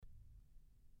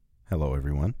Hello,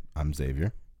 everyone. I'm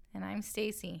Xavier. And I'm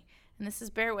Stacey, and this is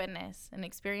Bear Witness, an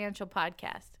experiential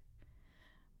podcast.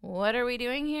 What are we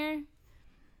doing here?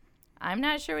 I'm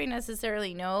not sure we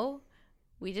necessarily know.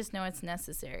 We just know it's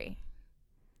necessary.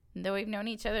 And though we've known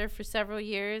each other for several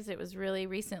years, it was really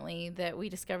recently that we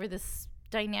discovered this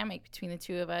dynamic between the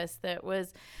two of us that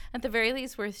was, at the very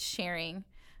least, worth sharing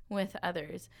with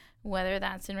others, whether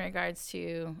that's in regards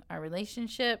to our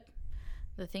relationship,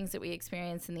 the things that we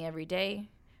experience in the everyday,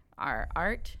 our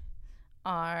art,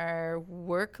 our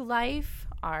work life,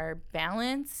 our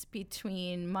balance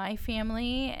between my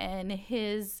family and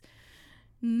his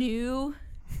new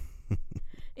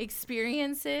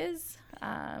experiences.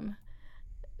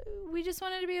 We just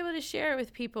wanted to be able to share it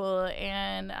with people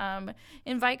and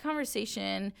invite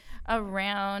conversation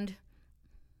around,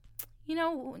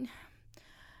 not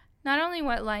only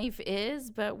what life is,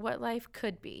 but what life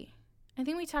could be. I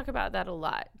think we talk about that a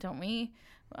lot, don't we?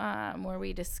 Where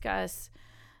we discuss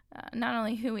not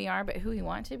only who we are, but who we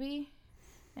want to be.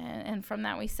 And from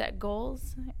that, we set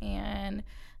goals. And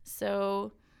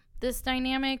so this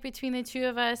dynamic between the two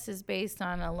of us is based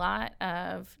on a lot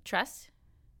of trust,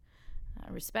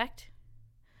 respect,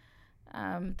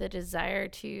 the desire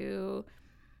to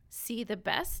see the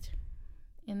best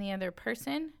in the other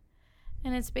person.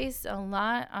 And it's based a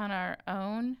lot on our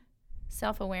own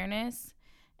self-awareness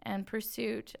and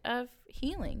pursuit of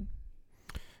healing.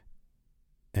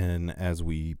 And as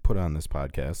we put on this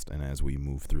podcast and as we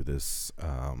move through this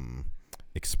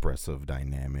expressive,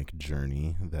 dynamic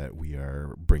journey that we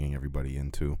are bringing everybody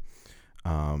into,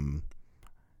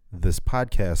 this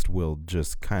podcast will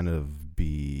just kind of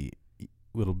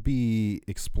it'll be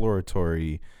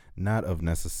exploratory, not of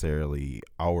necessarily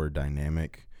our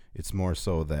dynamic. It's more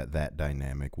so that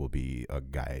dynamic will be a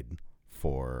guide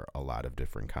for a lot of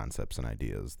different concepts and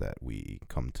ideas that we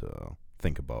come to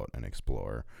think about and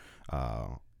explore,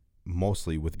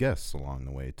 mostly with guests along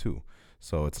the way too.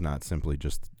 So it's not simply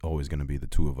just always going to be the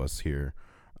two of us here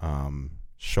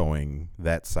showing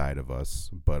that side of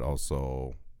us, but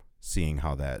also seeing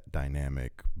how that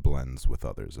dynamic blends with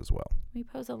others as well. We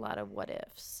pose a lot of what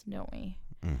ifs, don't we?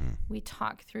 Mm-hmm. We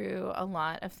talk through a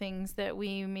lot of things that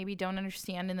we maybe don't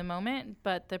understand in the moment,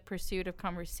 but the pursuit of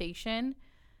conversation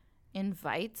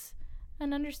invites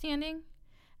an understanding.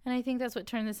 And I think that's what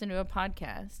turned this into a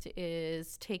podcast,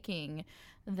 is taking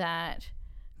that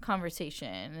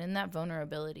conversation and that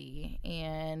vulnerability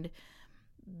and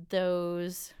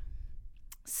those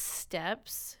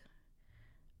steps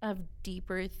of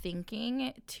deeper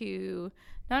thinking to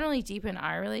not only deepen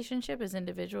our relationship as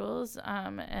individuals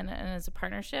and as a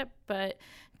partnership, but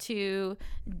to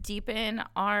deepen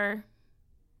our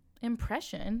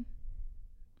impression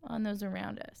on those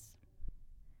around us.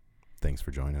 Thanks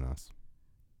for joining us.